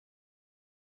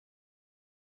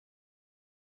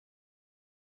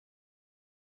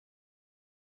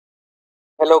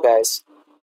Hello guys,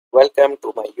 welcome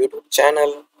to my YouTube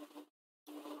channel.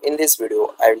 In this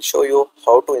video, I will show you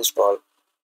how to install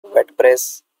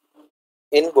WordPress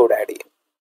in GoDaddy.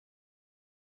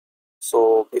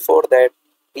 So before that,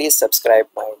 please subscribe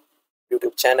my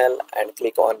YouTube channel and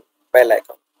click on bell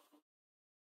icon.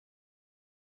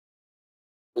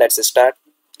 Let's start.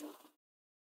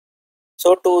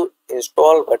 So to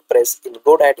install WordPress in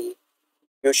GoDaddy,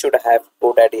 you should have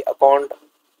GoDaddy account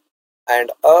and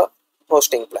a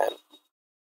hosting plan.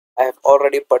 I have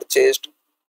already purchased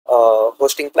a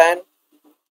hosting plan.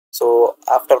 So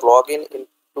after login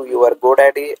into your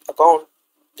GoDaddy account,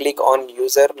 click on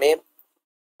username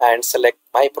and select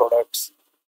my products.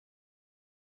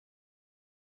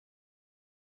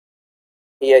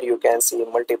 Here you can see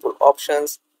multiple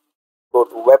options. Go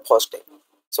to web hosting.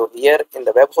 So here in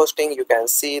the web hosting you can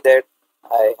see that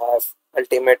I have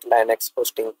ultimate Linux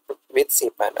hosting with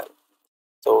cPanel.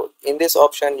 So in this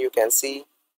option you can see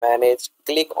manage,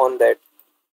 click on that.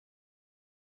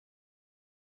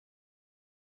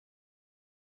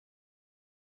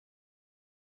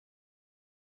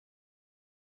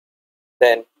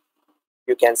 Then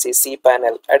you can see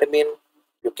cPanel admin.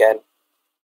 You can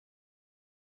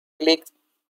click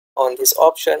on this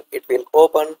option, it will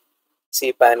open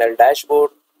cPanel dashboard.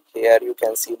 Here you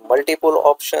can see multiple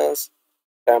options.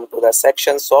 Come to the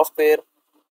section software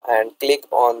and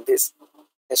click on this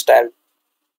install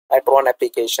at-one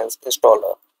applications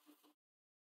installer.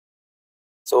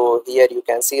 So here you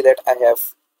can see that I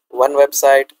have one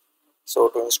website. So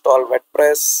to install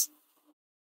WordPress,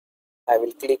 I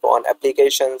will click on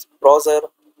applications browser,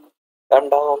 come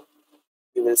down,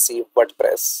 you will see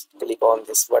WordPress. Click on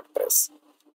this WordPress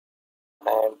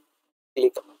and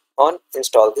click on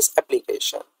install this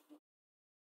application.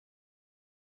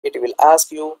 It will ask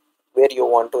you where you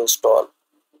want to install.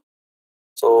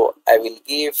 So I will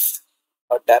give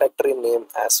a directory name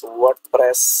as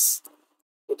WordPress.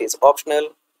 It is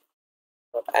optional,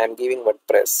 but I am giving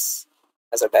WordPress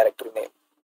as a directory name.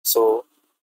 So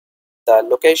the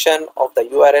location of the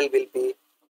URL will be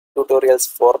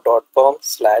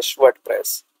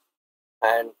tutorialsfor.com/WordPress,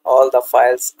 and all the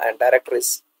files and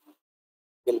directories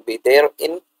will be there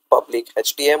in public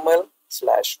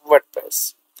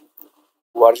HTML/WordPress.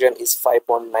 Version is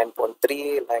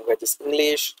 5.9.3, language is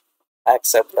English,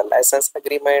 accept the license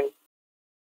agreement.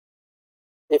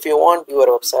 If you want your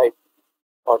website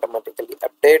automatically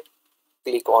update,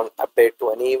 click on update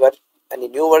to any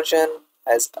new version.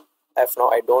 As of now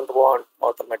I don't want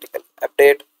automatically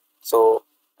update, so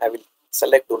I will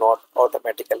select do not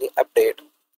automatically update.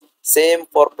 Same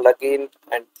for plugin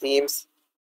and themes,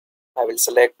 I will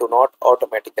select do not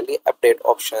automatically update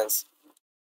options,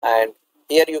 and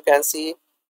here you can see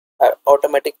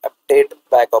automatic update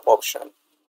backup option.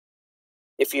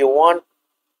 If you want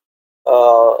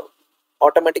uh,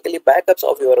 automatically backups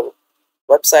of your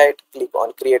website, click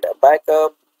on create a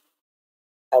backup.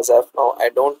 As of now I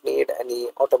don't need any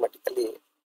automatically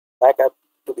backup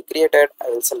to be created. I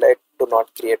will select do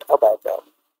not create a backup.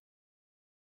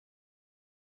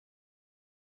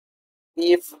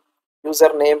 Give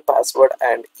username, password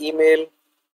and email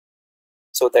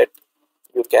so that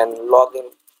you can log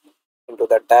in into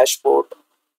the dashboard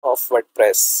of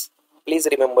WordPress. Please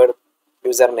remember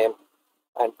username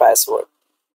and password.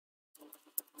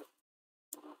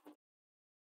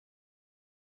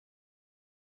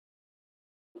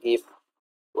 Give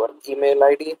your email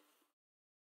ID.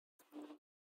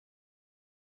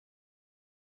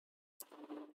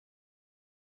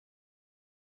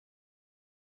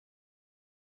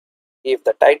 Give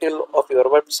the title of your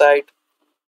website.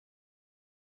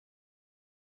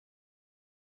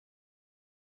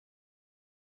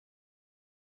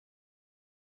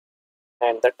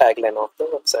 And the tagline of the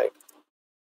website.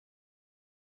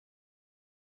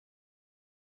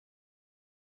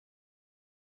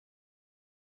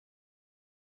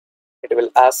 It will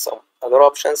ask some other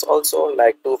options also,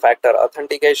 like two-factor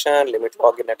authentication, limit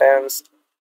login attempts,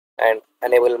 and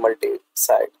enable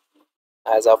multi-site.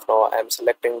 As of now, I am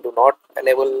selecting do not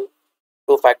enable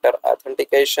two-factor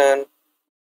authentication,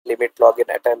 limit login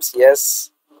attempts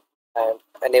yes, and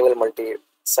enable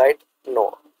multi-site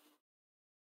no.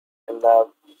 In the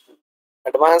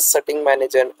advanced setting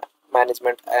management,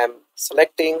 I am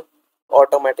selecting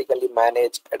automatically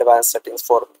manage advanced settings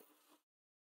for me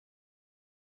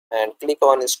and click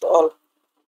on install.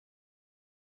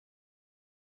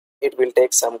 It will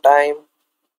take some time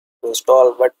to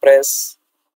install WordPress.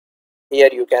 Here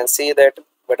you can see that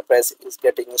WordPress is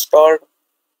getting installed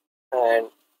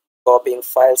and copying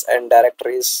files and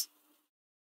directories,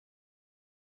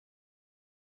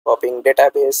 copying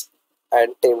database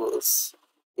and tables.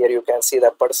 Here you can see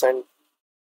the percent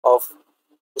of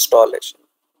installation.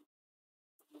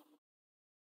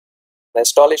 The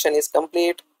installation is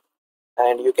complete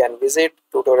and you can visit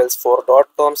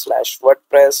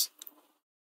tutorialsfor.com/WordPress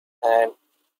and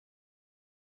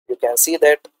you can see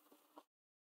that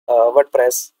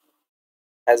WordPress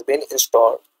has been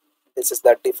installed. This is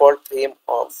the default theme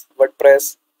of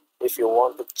WordPress. If you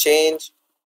want to change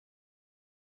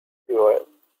your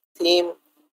theme,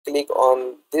 click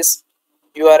on this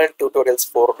URL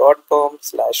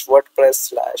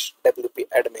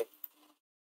tutorialsfor.com/WordPress/WP-admin.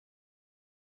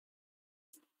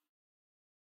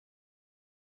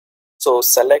 So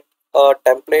select a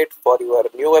template for your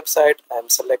new website. I am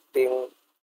selecting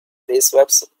this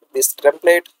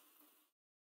template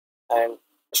and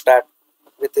start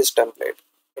with this template.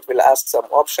 It will ask some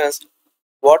options.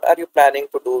 What are you planning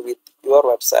to do with your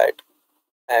website?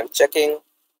 I am checking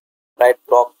write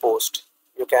blog post.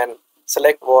 You can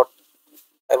select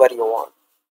whatever you want.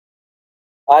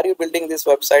 Are you building this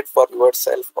website for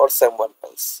yourself or someone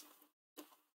else?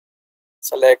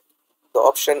 Select the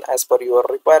option as per your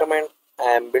requirement.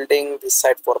 I am building this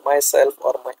site for myself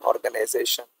or my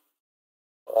organization.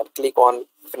 Click on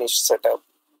finish setup.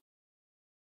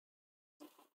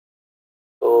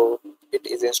 So it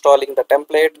is installing the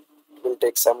template. It will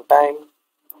take some time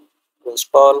to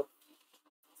install.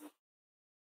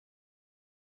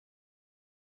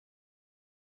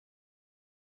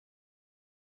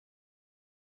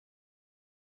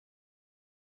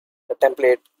 The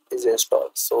template is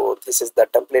installed. So this is the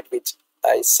template which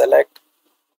I select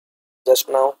just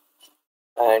now.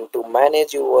 And to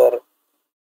manage your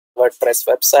WordPress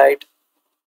website,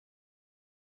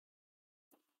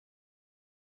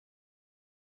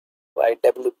 write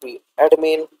WP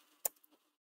admin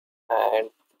and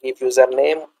give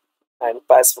username and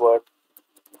password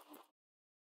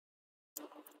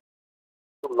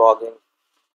to login.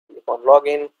 Click on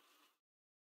login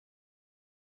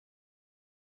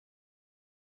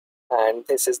and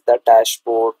this is the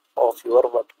dashboard of your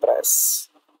WordPress.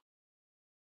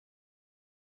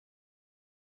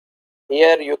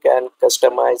 Here you can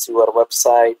customize your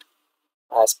website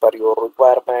as per your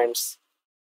requirements.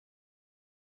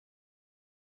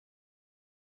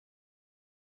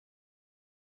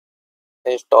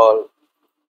 Install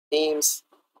themes.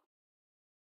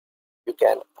 You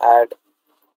can add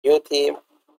new theme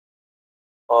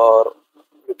or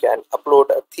you can upload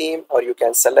a theme or you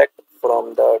can select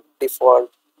from the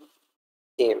default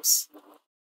themes.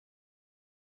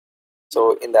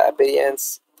 So in the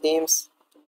appearance themes,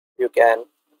 you can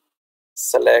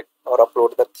select or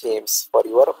upload the themes for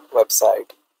your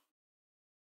website.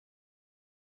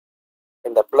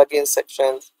 In the plugins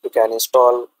section, you can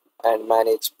install and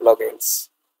manage plugins.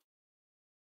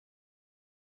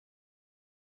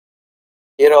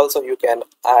 Here also you can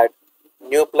add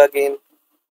new plugin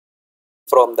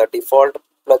from the default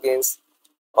plugins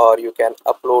or you can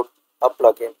upload a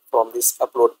plugin from this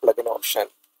upload plugin option.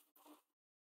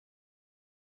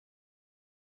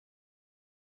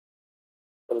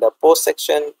 In the post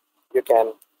section, you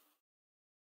can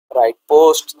write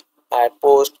post, add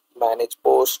post, manage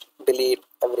post, delete,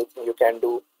 everything you can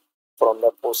do from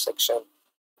the post section.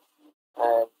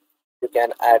 And you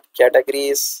can add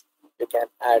categories, you can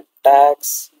add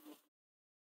tags,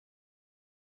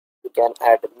 you can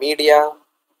add media,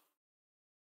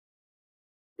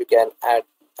 you can add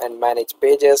and manage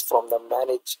pages from the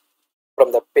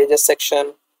pages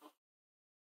section,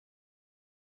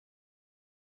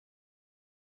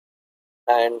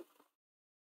 and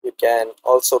you can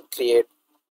also create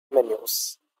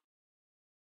menus.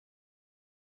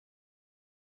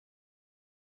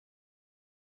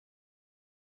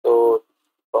 So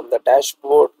from the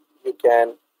dashboard you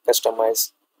can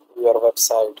customize your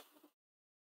website.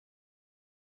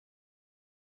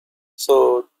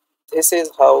 So this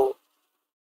is how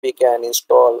we can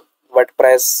install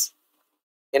WordPress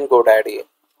in GoDaddy.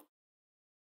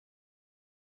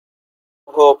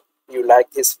 Hope you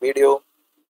like this video.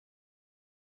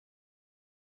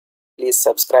 Please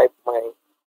subscribe my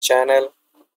channel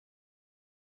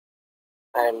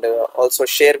and also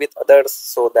share with others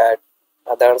so that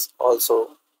others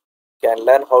also can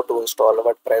learn how to install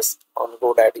WordPress on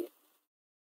GoDaddy.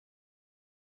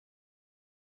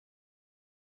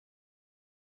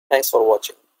 Thanks for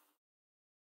watching.